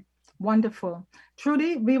 Okay, wonderful.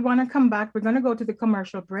 Trudy, we want to come back. We're going to go to the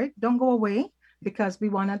commercial break. Don't go away, because we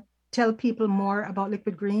want to tell people more about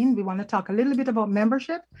Liquid Green. We want to talk a little bit about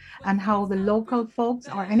membership and how the local folks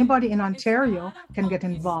or anybody in Ontario can get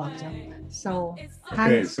involved. So,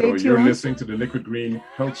 you're listening to the Liquid Green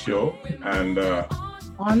Health Show, and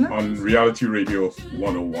on Reality Radio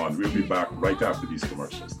 101. We'll be back right after these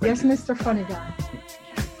commercials. Thank you. Mr. Funny Guy.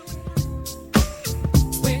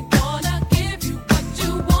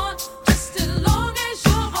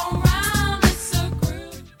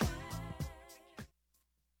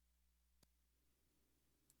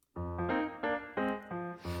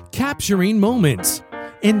 capturing moments,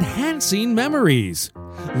 enhancing memories,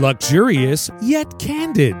 luxurious yet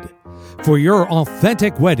candid. For your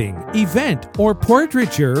authentic wedding, event, or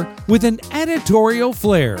portraiture with an editorial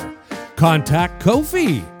flair, contact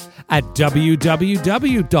Kofi at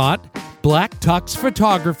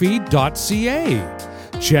www.blacktuxphotography.ca.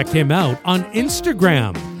 Check him out on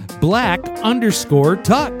Instagram,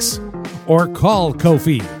 black_tux, or call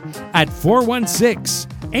Kofi at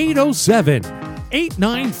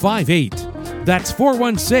 416-807-8958. That's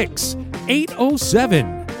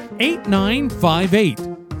 416-807-8958.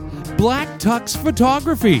 Black Tux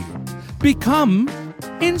Photography. Become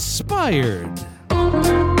inspired.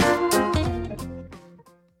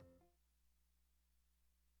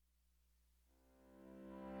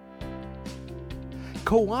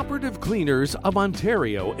 Cooperative Cleaners of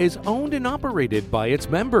Ontario is owned and operated by its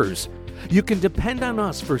members. You can depend on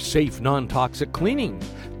us for safe, non-toxic cleaning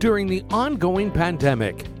during the ongoing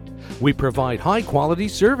pandemic. We provide high-quality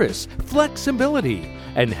service, flexibility,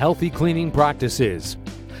 and healthy cleaning practices.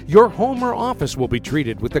 Your home or office will be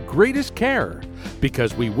treated with the greatest care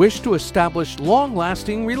because we wish to establish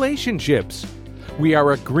long-lasting relationships. We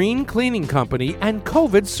are a green cleaning company and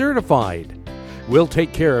COVID certified. We'll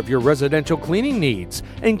take care of your residential cleaning needs,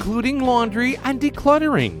 including laundry and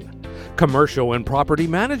decluttering. Commercial and property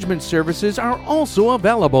management services are also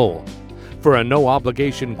available. For a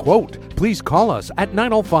no-obligation quote, please call us at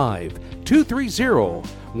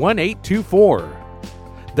 905-230-1824.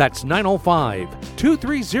 That's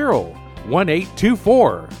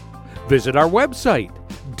 905-230-1824. Visit our website,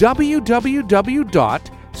 www.ccoo.coop.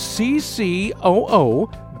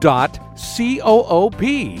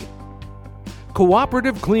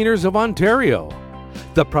 Cooperative Cleaners of Ontario.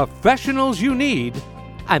 The professionals you need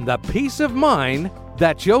and the peace of mind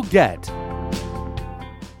that you'll get.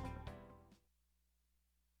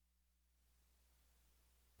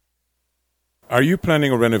 Are you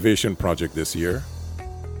planning a renovation project this year?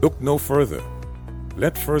 Look no further.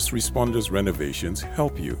 Let First Responders Renovations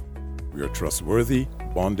help you. We are trustworthy,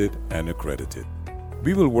 bonded, and accredited.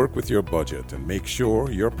 We will work with your budget and make sure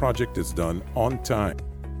your project is done on time,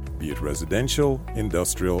 be it residential,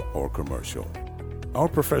 industrial, or commercial. Our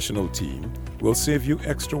professional team will save you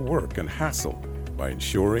extra work and hassle by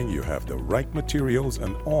ensuring you have the right materials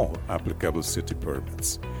and all applicable city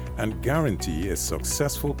permits, and guarantee a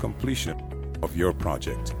successful completion of your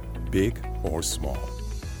project, big or small.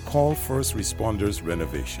 Call First Responders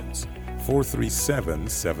Renovations,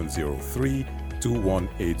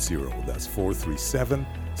 437-703-2180. That's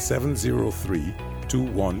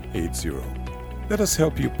 437-703-2180. Let us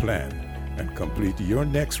help you plan and complete your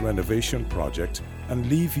next renovation project and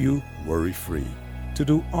leave you worry-free to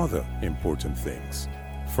do other important things.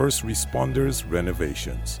 First Responders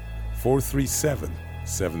Renovations,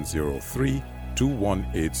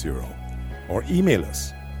 437-703-2180. Or email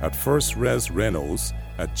us at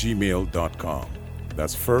firstresrenos@gmail.com.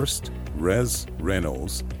 That's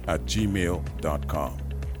firstresrenos@gmail.com.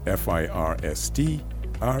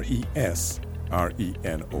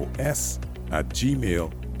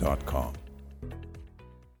 FIRSTRESRENOS@gmail.com.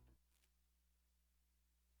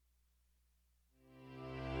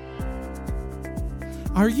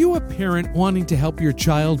 Are you a parent wanting to help your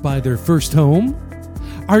child buy their first home?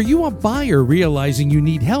 Are you a buyer realizing you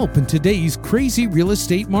need help in today's crazy real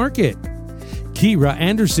estate market? Kira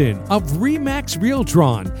Anderson of Remax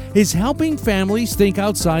Realtron is helping families think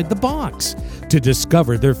outside the box to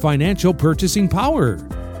discover their financial purchasing power.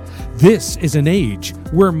 This is an age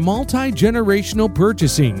where multi-generational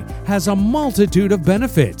purchasing has a multitude of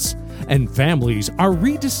benefits, and families are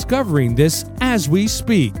rediscovering this as we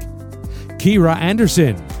speak. Kira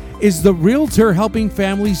Anderson is the realtor helping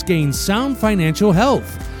families gain sound financial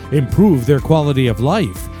health, improve their quality of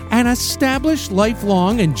life, and establish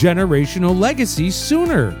lifelong and generational legacies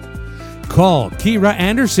sooner. Call Kira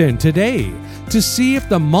Anderson today to see if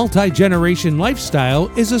the multi-generation lifestyle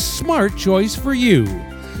is a smart choice for you.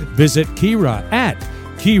 Visit Kira at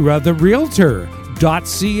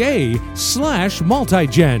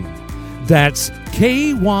kiratherealtor.ca/multigen. That's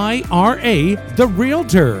KYRA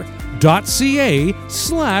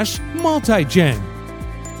therealtor.ca/multigen.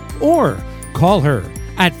 Or call her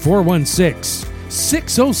at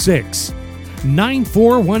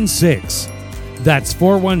 416-606-9416. That's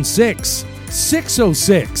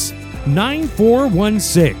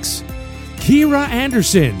 416-606-9416. Kira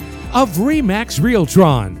Anderson of Remax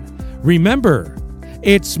Realtron. Remember,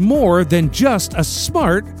 it's more than just a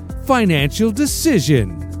smart financial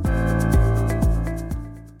decision.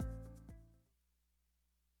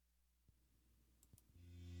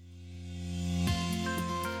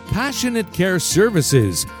 Passionate Care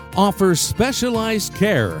Services offers specialized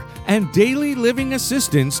care and daily living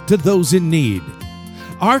assistance to those in need.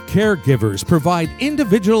 Our caregivers provide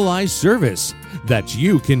individualized service that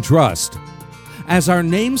you can trust. As our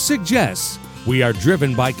name suggests, we are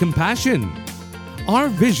driven by compassion. Our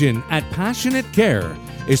vision at Passionate Care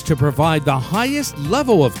is to provide the highest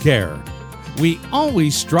level of care. We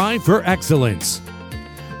always strive for excellence.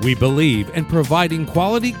 We believe in providing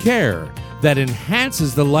quality care that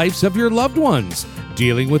enhances the lives of your loved ones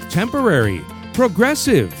dealing with temporary,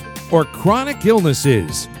 progressive, or chronic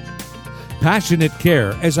illnesses. Passionate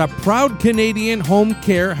Care is a proud Canadian home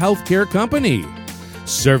care healthcare company,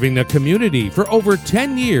 serving the community for over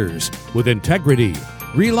 10 years with integrity,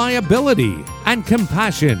 reliability, and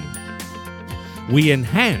compassion. We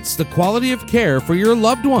enhance the quality of care for your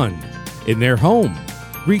loved one in their home,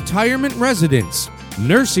 retirement residence,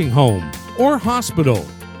 nursing home, or hospital.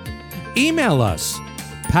 Email us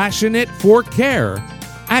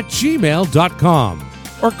passionate4care@gmail.com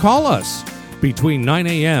or call us between 9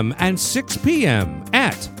 a.m. and 6 p.m.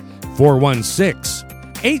 at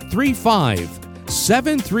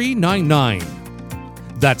 416-835-7399.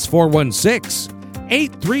 That's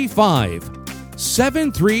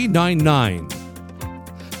 416-835-7399.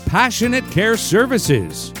 Passionate Care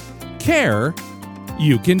Services. Care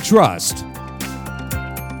you can trust.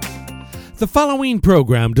 The following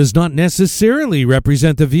program does not necessarily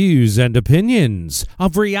represent the views and opinions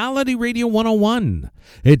of Reality Radio 101,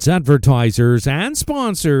 its advertisers and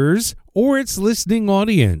sponsors, or its listening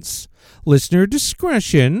audience. Listener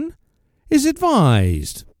discretion is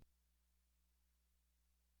advised.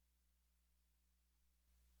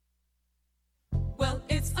 Well,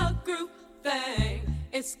 it's a group thing.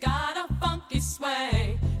 It's got a funky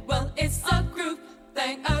swing. Well, it's a group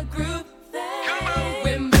thing, a group thing.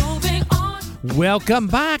 We're moving on. Welcome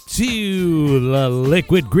back to the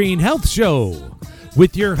Liquid Green Health Show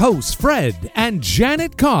with your hosts Fred and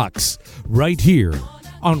Janet Cox right here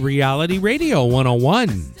on Reality Radio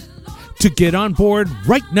 101. To get on board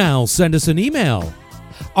right now, send us an email.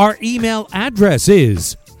 Our email address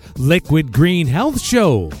is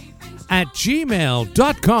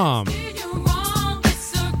liquidgreenhealthshow@gmail.com. You're wrong,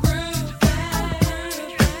 it's a group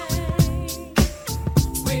thing.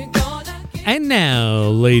 We're gonna get And now,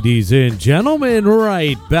 ladies and gentlemen,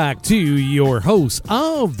 right back to your hosts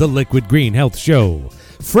of the Liquid Green Health Show,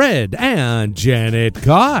 Fred and Janet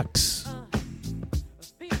Cox.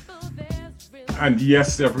 And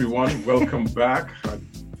yes, everyone, welcome back. I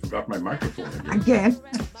forgot my microphone again.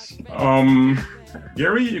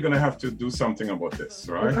 Gary, you're going to have to do something about this,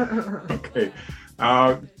 right? Okay.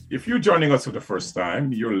 If you're joining us for the first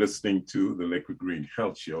time, you're listening to the Liquid Green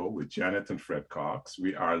Health Show with Janet and Fred Cox.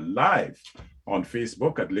 We are live on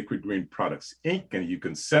Facebook at Liquid Green Products, Inc., and you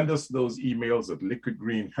can send us those emails at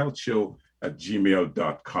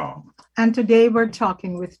liquidgreenhealthshow@gmail.com. And today we're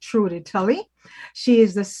talking with Trudy Tully. She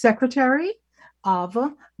is the secretary of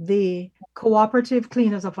the Cooperative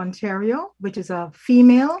Cleaners of Ontario, which is a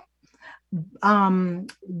female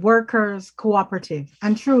workers cooperative.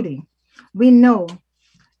 And Trudy, we know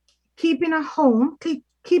keeping a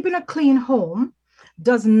clean home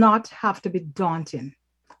does not have to be daunting.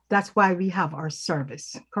 That's why we have our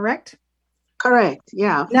service, correct? Correct,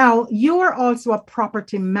 yeah. Now, you are also a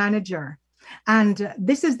property manager. And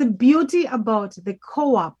this is the beauty about the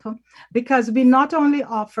co-op, because we not only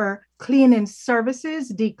offer cleaning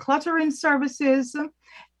services, decluttering services,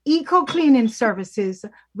 eco-cleaning services,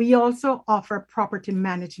 we also offer property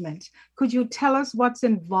management. Could you tell us what's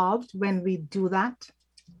involved when we do that?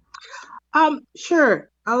 Sure.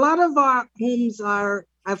 A lot of our homes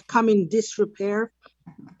have come in disrepair,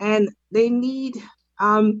 and they need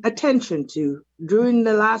attention to. During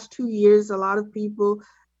the last 2 years, a lot of people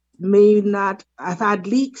may not have had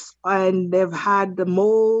leaks, and they've had the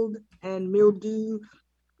mold and mildew.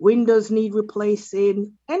 Windows need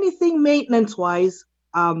replacing. Anything maintenance-wise,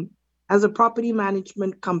 as a property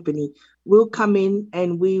management company, we'll come in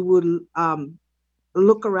and we will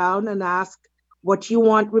look around and ask what you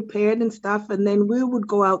want repaired and stuff, and then we would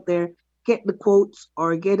go out there, get the quotes,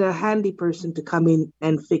 or get a handy person to come in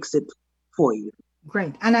and fix it for you.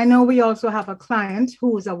 Great. And I know we also have a client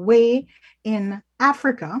who is away in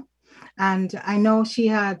Africa, and I know she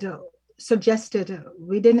had suggested,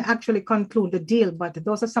 we didn't actually conclude the deal, but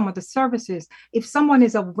those are some of the services. If someone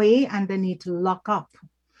is away and they need to lock up,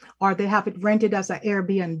 or they have it rented as an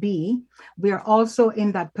Airbnb, we are also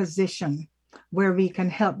in that position where we can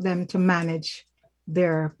help them to manage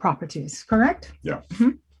their properties, correct? Yeah.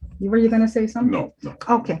 Mm-hmm. Were you going to say something? No.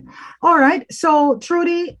 Okay. All right. So,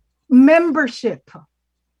 Trudy, membership.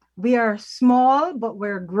 We are small, but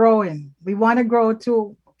we're growing. We want to grow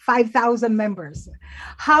to 5,000 members.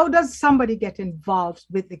 How does somebody get involved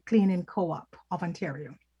with the Cleaning Co-op of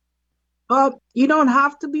Ontario? You don't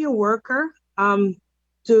have to be a worker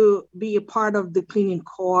to be a part of the Cleaning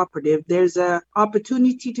Cooperative. There's an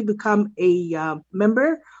opportunity to become a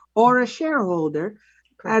member or a shareholder.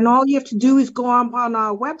 Correct. And all you have to do is go on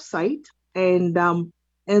our website and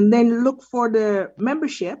then look for the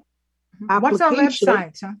membership application. What's our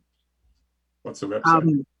website? Huh? What's the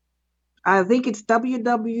website? I think it's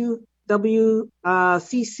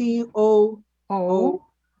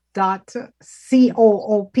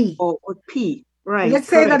www.ccoop.coop. Right. Let's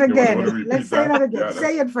say that again. Let's say that again. Yeah,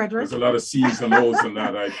 say it, Frederick. There's a lot of C's and O's in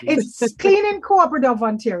that. It's Cleaning Cooperative of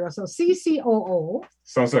Ontario. So CCOO.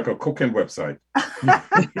 Sounds like a cooking website.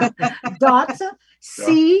 dot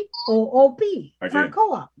COOP for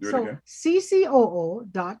co-op. So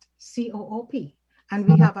CCOO.coop. And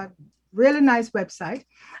we have a really nice website.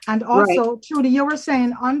 And also, Trudy, you were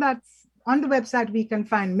saying on the website, we can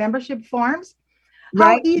find membership forms.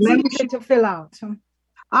 How easy is it to fill out?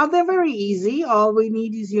 They're very easy. All we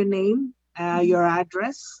need is your name, your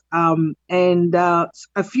address, and a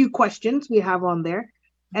few questions we have on there.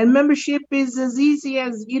 And membership is as easy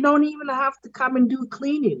as you don't even have to come and do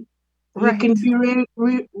cleaning. Right. You can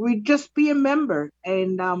be just be a member.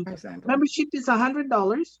 And membership is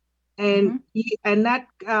 $100, and and that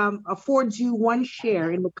affords you one share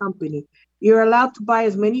in the company. You're allowed to buy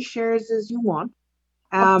as many shares as you want.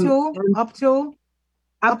 Up to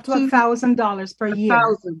 $1,000 per year.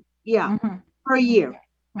 Per year,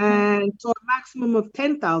 and to a maximum of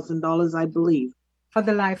 $10,000, I believe, for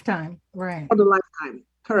the lifetime. Right. For the lifetime,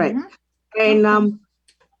 correct. And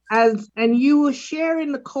and you will share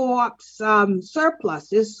in the co-op's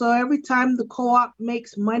surpluses. So every time the co-op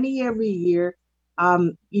makes money every year,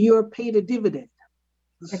 you're paid a dividend.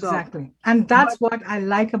 Exactly. And that's what I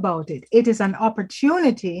like about it. It is an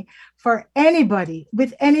opportunity for anybody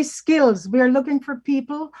with any skills. We are looking for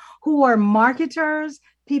people who are marketers,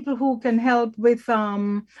 people who can help with,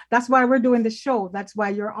 that's why we're doing the show. That's why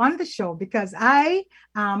you're on the show, because I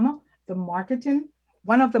am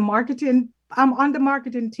I'm on the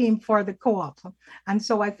marketing team for the co-op. And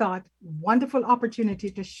so I thought, wonderful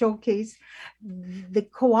opportunity to showcase the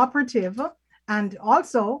cooperative, and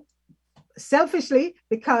also selfishly,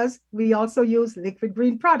 because we also use Liquid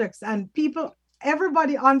Green products, and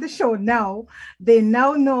everybody on the show now, they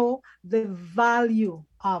now know the value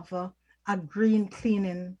of green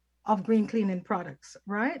cleaning products,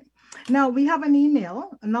 right? Now we have an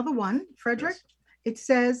email, another one, Frederick. Yes. It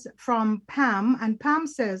says from Pam, and Pam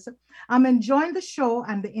says, I'm enjoying the show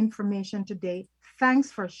and the information today.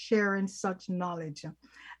 Thanks for sharing such knowledge.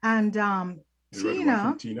 And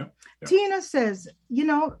Tina says,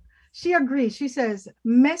 she agrees. She says,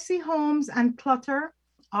 messy homes and clutter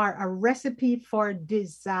are a recipe for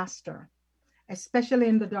disaster, especially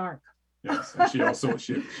in the dark. Yes, and she also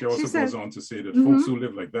goes on to say that folks who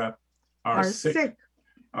live like that are sick.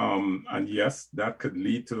 And yes, that could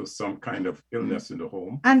lead to some kind of illness in the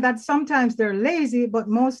home. And that sometimes they're lazy, but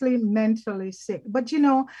mostly mentally sick. But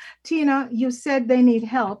Tina, you said they need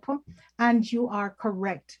help, and you are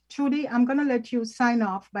correct. Trudy, I'm going to let you sign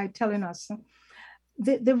off by telling us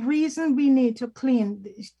the reason we need to clean.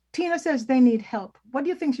 Tina says they need help. What do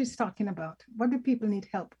you think she's talking about? What do people need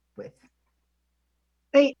help with?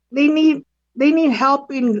 They need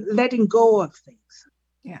help in letting go of things.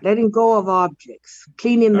 Yeah. Letting go of objects,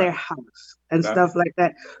 cleaning their house and stuff like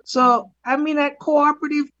that. So, at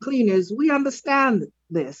Cooperative Cleaners, we understand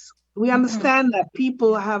this. We understand that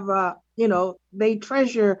people have, they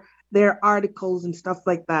treasure their articles and stuff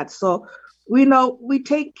like that. So, we know we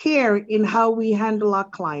take care in how we handle our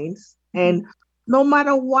clients. And no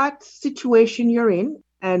matter what situation you're in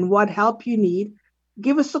and what help you need,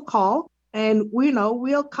 give us a call, and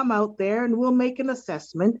we'll come out there and we'll make an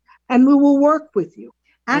assessment, and we will work with you.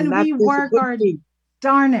 And we work our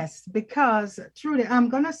darnest, because truly, I'm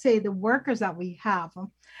going to say the workers that we have a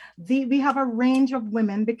range of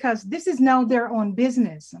women, because this is now their own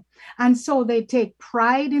business. And so they take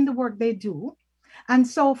pride in the work they do. And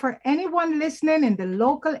so for anyone listening in the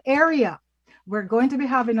local area, we're going to be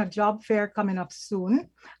having a job fair coming up soon.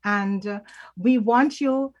 And we want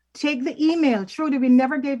you to take the email. Trudy, we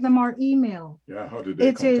never gave them our email. Yeah, how did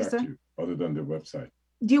they contact you other than the website?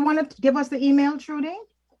 Do you want to give us the email, Trudy?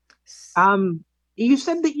 You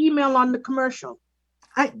sent the email on the commercial.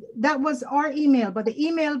 That was our email, but the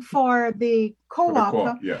email for the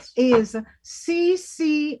co-op is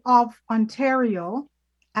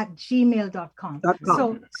ccofontario@gmail.com.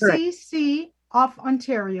 So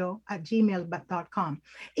ccofontario@gmail.com.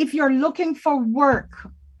 If you're looking for work,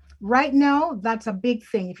 right now, that's a big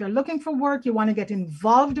thing. If you're looking for work, you want to get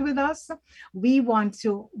involved with us, we want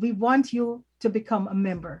you to become a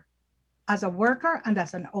member as a worker and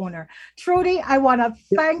as an owner. Trudy, I want to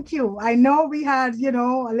thank you. I know we had,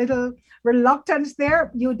 a little reluctance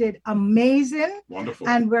there. You did amazing. Wonderful.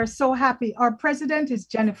 And we're so happy. Our president is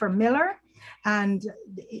Jennifer Miller, and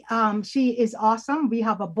she is awesome. We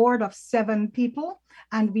have a board of 7 people,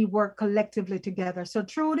 and we work collectively together. So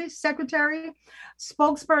Trudy, secretary,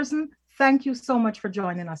 spokesperson, thank you so much for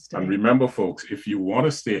joining us today. And remember, folks, if you want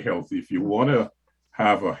to stay healthy, if you want to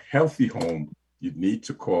have a healthy home, you need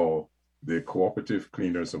to call the Cooperative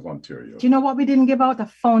Cleaners of Ontario. Do you know what we didn't give out? The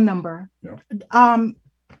phone number. Yeah.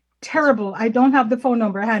 Terrible. I don't have the phone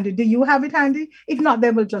number handy. Do you have it handy? If not,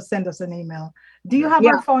 they will just send us an email. Do you have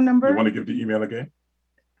our phone number? You want to give the email again?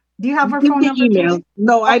 Do you have our phone number? Email.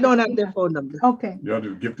 No, I don't have their phone number. Okay. You want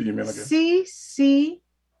to give the email again? CC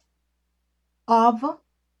of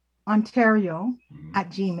Ontario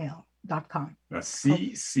 @gmail.com. That's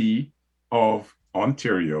CC of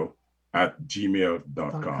Ontario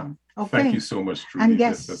 @gmail.com. Okay. Thank you so much, Trudy. And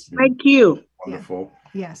yes, thank you. Wonderful.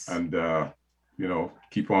 Yes. And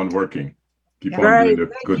keep on working. Keep on Right. doing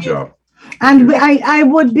a good job. And I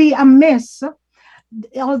would be amiss,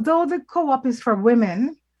 although the co-op is for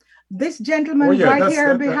women, this gentleman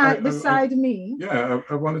beside me, I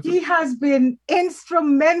wanted to. he has been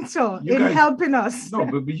instrumental in helping us. No,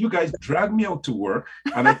 but you guys drag me out to work,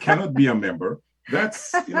 and I cannot be a member.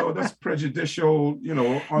 That's that's prejudicial,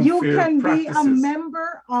 unfair You can practices. be a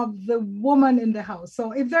member of the woman in the house.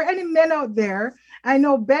 So if there are any men out there, I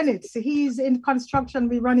know Bennett, he's in construction.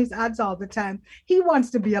 We run his ads all the time. He wants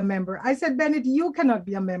to be a member. I said, Bennett, you cannot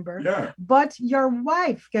be a member, but your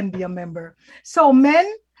wife can be a member. So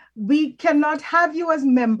men, we cannot have you as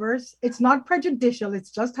members. It's not prejudicial.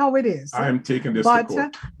 It's just how it is. I am taking this to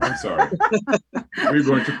court. I'm sorry. We're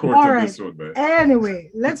going to court on this one. But...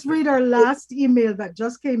 Anyway, let's read our last email that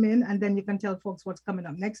just came in, and then you can tell folks what's coming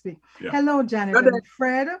up next week. Yeah. Hello, Janet and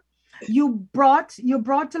Fred. You brought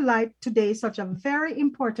to light today such a very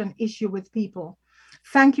important issue with people.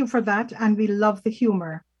 Thank you for that, and we love the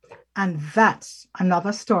humor. And that's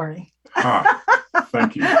another story.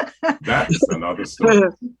 Thank you. That's another story.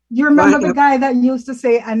 You remember the guy that used to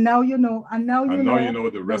say, and now you know, and now you know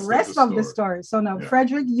the rest of the story. So now,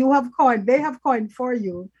 Frederick, they have coined for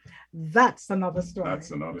you. That's another story.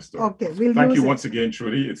 That's another story. Okay. Thank you once again,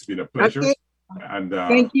 Trudy. It's been a pleasure. Okay. And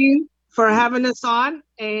thank you for having us on.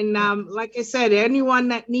 And like I said, anyone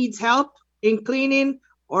that needs help in cleaning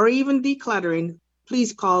or even decluttering,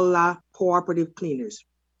 please call Cooperative Cleaners.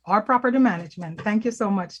 Or property management. Thank you so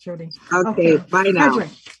much, Trudy. Okay, bye now. Frederick,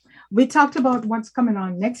 we talked about what's coming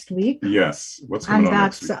on next week. Yes, what's coming on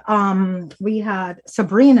next week? And that's, we had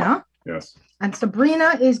Sabrina. Yes. And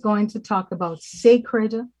Sabrina is going to talk about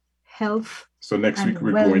sacred health. So next week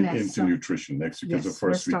we're going into nutrition. Next week is the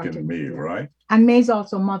first week in May, right? And May is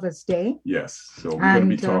also Mother's Day. Yes. So we're going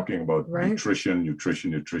to be talking about nutrition.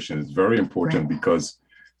 It's very important because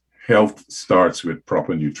health starts with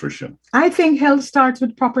proper nutrition. I think health starts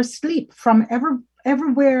with proper sleep. From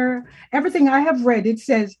everywhere, everything I have read, it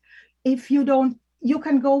says if you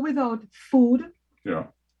can go without food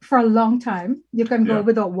for a long time. You can go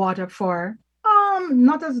without water for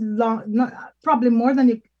not as long, probably more than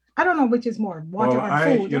you. I don't know which is more, water or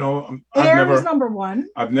food. Air is number one.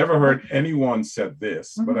 I've never heard anyone said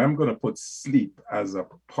this, but I'm going to put sleep as a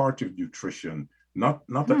part of nutrition, not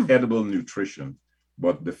the edible nutrition,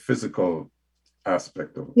 but the physical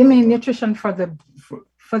aspect of it. You mean nutrition for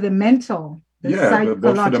the mental?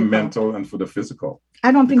 Both for the mental and for the physical.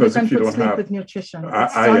 I don't think you can put sleep with nutrition.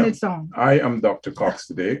 It's on its own. I am Dr. Cox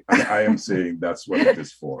today, and I am saying that's what it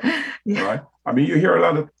is for. Right? I mean, you hear a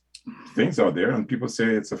lot of things out there, and people say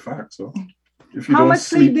it's a fact. So, if you How much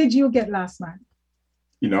sleep did you get last night?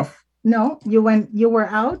 Enough. No, you were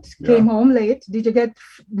out, came home late. Did you get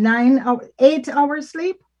 8 hours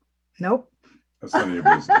sleep? Nope. That's none of your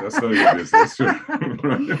business. That's none of your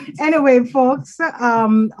business. Anyway, folks,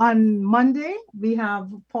 on Monday, we have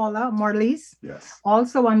Paula Morlise. Yes.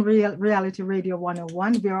 Also on Reality Radio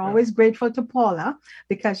 101. We are always grateful to Paula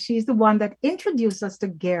because she's the one that introduced us to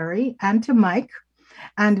Gary and to Mike.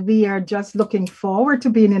 And we are just looking forward to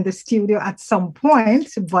being in the studio at some point.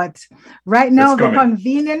 But right now, the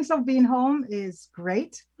convenience of being home is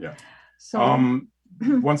great. Yeah. So.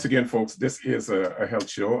 Once again, folks, this is a health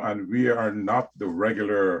show, and we are not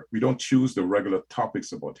we don't choose the regular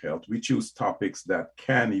topics about health. We choose topics that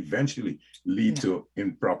can eventually lead to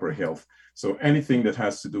improper health. So anything that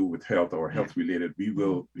has to do with health or health related, we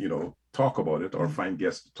will, talk about it or find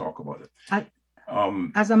guests to talk about it.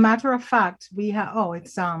 As a matter of fact, we have,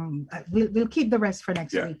 we'll keep the rest for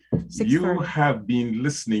next week. You 6:30. have been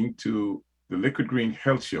listening to the Liquid Green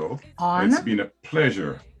Health Show. On It's been a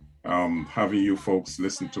pleasure having you folks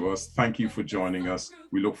listen to us. Thank you for joining us.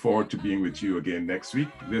 We look forward to being with you again next week.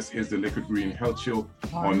 This is the Liquid Green Health Show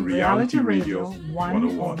on Reality Radio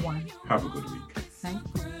 101. Have a good week. Thank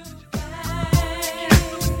you.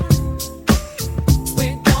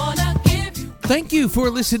 Thank you for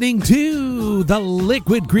listening to the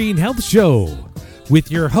Liquid Green Health Show with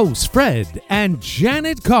your hosts, Fred and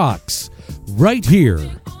Janet Cox, right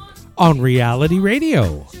here on Reality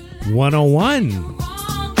Radio 101.